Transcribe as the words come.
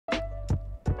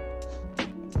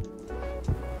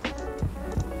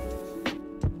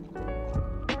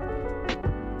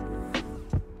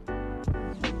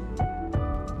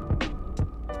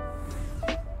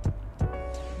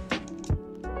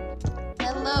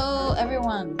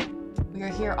everyone, we are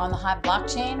here on the HIVE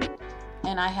Blockchain,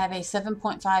 and I have a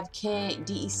 7.5K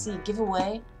DEC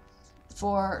giveaway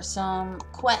for some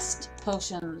quest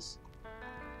potions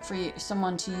for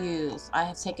someone to use. I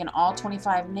have taken all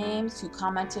 25 names who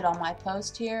commented on my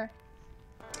post here,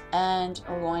 and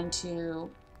we're going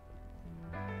to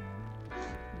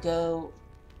go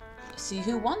see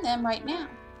who won them right now.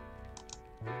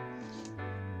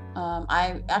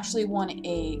 I actually won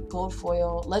a gold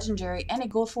foil legendary and a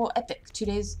gold foil epic 2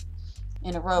 days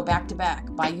in a row back to back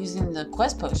by using the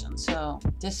quest potion. So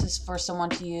this is for someone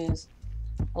to use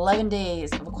 11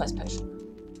 days of a quest potion.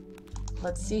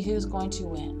 Let's see who's going to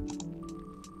win.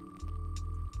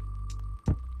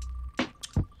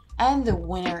 And the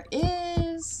winner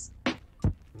is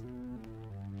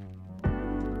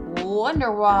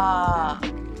wonderwop.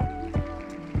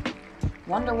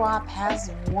 Wonderwop has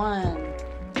won.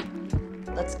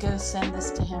 Let's go send this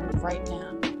to him right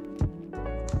now.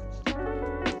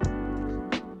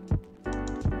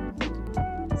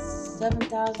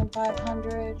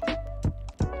 $7,500.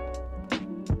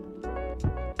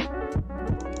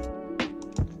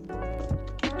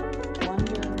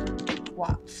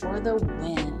 Wonderwop for the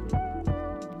win.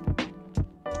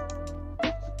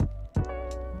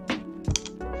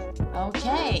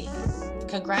 Okay,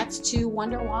 congrats to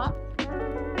Wonderwop.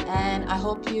 And I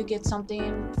hope you get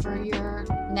something for your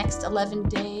next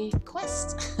 11-day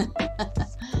quest.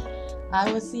 I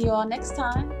will see you all next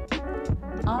time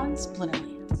on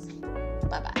Splinterlands.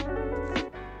 Bye-bye.